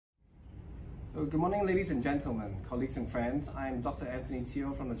So good morning, ladies and gentlemen, colleagues and friends. I'm Dr. Anthony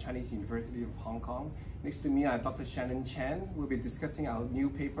Teoh from the Chinese University of Hong Kong. Next to me, I have Dr. Shannon Chen. We'll be discussing our new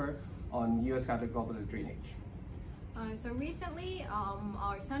paper on EUS-guided gallbladder drainage. So recently,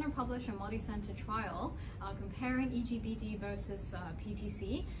 our center published a multi-center trial comparing EGBD versus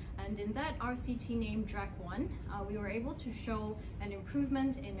PTC, and in that RCT named DRAC1, we were able to show an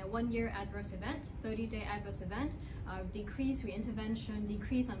improvement in a 1-year adverse event, 30-day adverse event, decrease reintervention,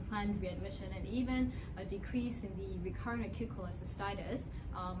 decrease unplanned readmission, and even a decrease in the recurrent acute cholecystitis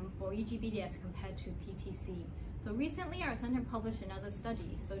for EGBD as compared to PTC. So recently our center published another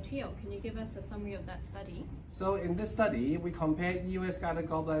study. So Teoh, can you give us a summary of that study? So in this study, we compared EUS-guided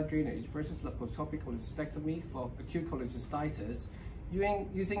gallbladder drainage versus laparoscopic cholecystectomy for acute cholecystitis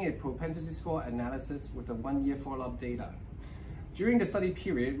using a propensity score analysis with the 1-year follow-up data. During the study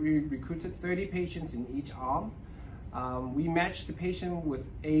period, we recruited 30 patients in each arm. We matched the patient with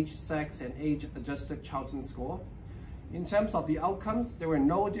age, sex, and age-adjusted Charlton score. In terms of the outcomes, there were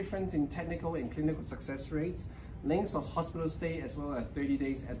no difference in technical and clinical success rates, lengths of hospital stay, as well as 30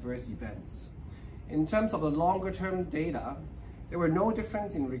 days adverse events. In terms of the longer-term data, there were no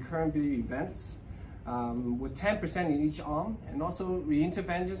difference in recurrent bleeding events, with 10% in each arm, and also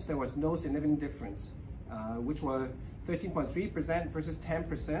re-interventions, there was no significant difference, which were 13.3% versus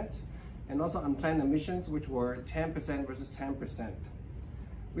 10%, and also unplanned admissions, which were 10% versus 10%.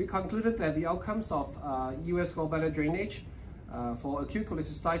 We concluded that the outcomes of EUS gallbladder drainage for acute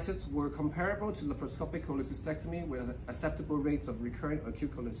cholecystitis were comparable to laparoscopic cholecystectomy with acceptable rates of recurrent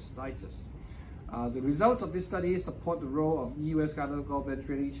acute cholecystitis. The results of this study support the role of EUS-guided gallbladder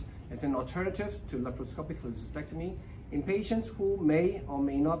drainage as an alternative to laparoscopic cholecystectomy in patients who may or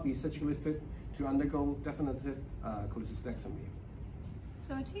may not be surgically fit to undergo definitive cholecystectomy.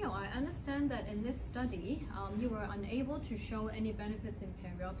 So Teoh, I understand that in this study, you were unable to show any benefits in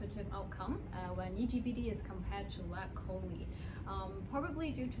perioperative outcome when EGBD is compared to lap chole,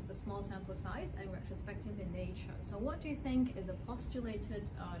 probably due to the small sample size and retrospective in nature. So what do you think is a postulated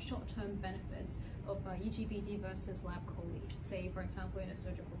short-term benefits of EGBD versus lap chole, say for example in a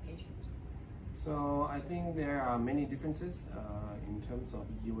surgical patient? So I think there are many differences in terms of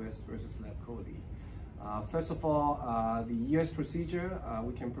EUS versus lap chole. First of all, the EUS procedure,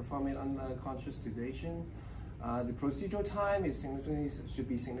 we can perform it under conscious sedation. The procedural time should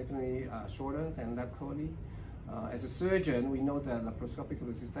be significantly shorter than lap chole. As a surgeon, we know that laparoscopic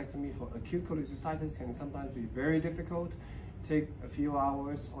cholecystectomy for acute cholecystitis can sometimes be very difficult, take a few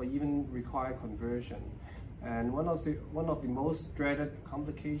hours, or even require conversion. And one of the most dreaded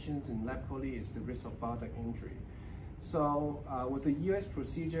complications in lap chole is the risk of bowel duct injury. So with the EUS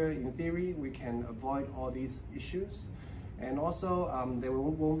procedure, in theory, we can avoid all these issues. And also, there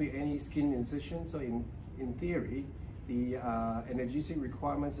won't be any skin incision. So in theory, the analgesic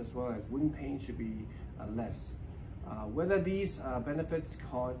requirements as well as wound pain should be less. Whether these benefits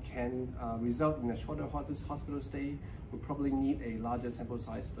can result in a shorter hospital stay, we probably need a larger sample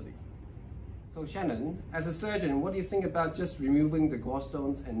size study. So Shannon, as a surgeon, what do you think about just removing the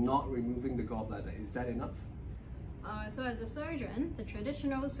gallstones and not removing the gallbladder? Is that enough? So as a surgeon, the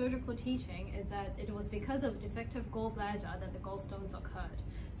traditional surgical teaching is that it was because of defective gallbladder that the gallstones occurred.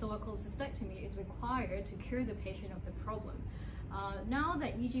 So a cholecystectomy is required to cure the patient of the problem. Now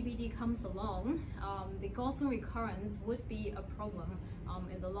that EGBD comes along, the gallstone recurrence would be a problem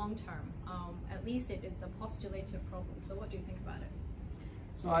in the long term. At least it is a postulated problem. So what do you think about it?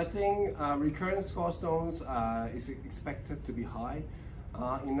 So I think recurrent gallstones is expected to be high.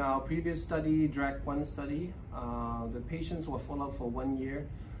 In our previous study, DRAC1 study, the patients were followed for 1 year.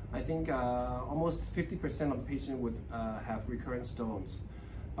 I think almost 50% of the patients would have recurrent stones.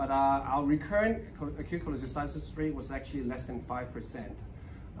 But our recurrent acute cholecystitis rate was actually less than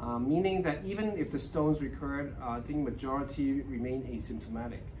 5%, meaning that even if the stones recurred, I think majority remain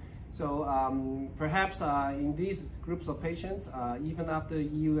asymptomatic. So perhaps in these groups of patients, even after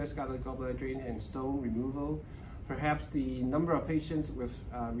EUS-guided gallbladder drainage and stone removal, perhaps the number of patients with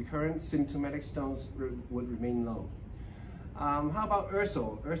recurrent symptomatic stones would remain low. How about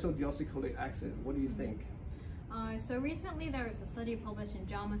ursodeoxycholic acid? What do you think? So recently there was a study published in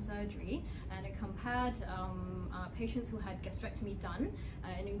JAMA Surgery, and it compared patients who had gastrectomy done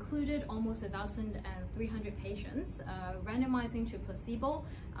and included almost 1,300 patients, randomizing to placebo,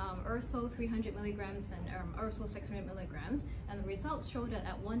 urso 300 milligrams and urso 600 milligrams, and the results showed that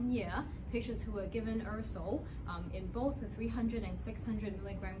at 1 year, patients who were given urso in both the 300 and 600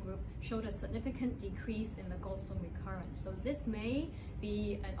 milligram group showed a significant decrease in the gallstone recurrence. So this may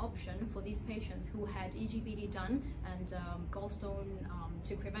be an option for these patients who had EGBD done and gallstone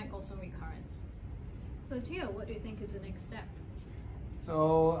to prevent gallstone recurrence. So Teoh, what do you think is the next step?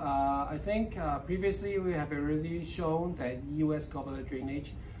 So I think previously we have already shown that EUS gallbladder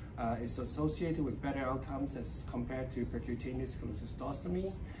drainage is associated with better outcomes as compared to percutaneous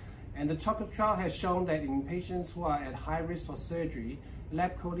cholecystostomy. And the chocolate trial has shown that in patients who are at high risk for surgery,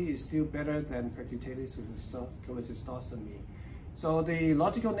 lap chole is still better than percutaneous cholecystostomy. So the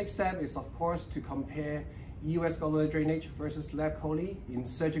logical next step is, of course, to compare EUS gallbladder drainage versus lap chole in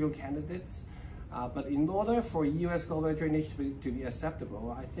surgical candidates. But in order for EUS gallbladder drainage to be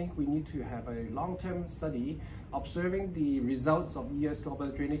acceptable, I think we need to have a long-term study observing the results of EUS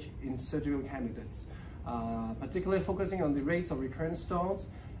gallbladder drainage in surgical candidates, particularly focusing on the rates of recurrent stones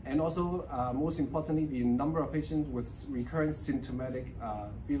and also, most importantly, the number of patients with recurrent symptomatic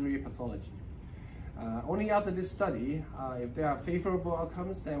biliary pathology. Only after this study, if there are favorable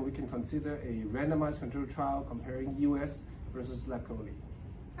outcomes, then we can consider a randomized controlled trial comparing EUS versus lap chole.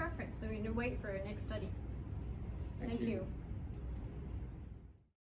 Perfect. So we're going to wait for our next study. Thank you.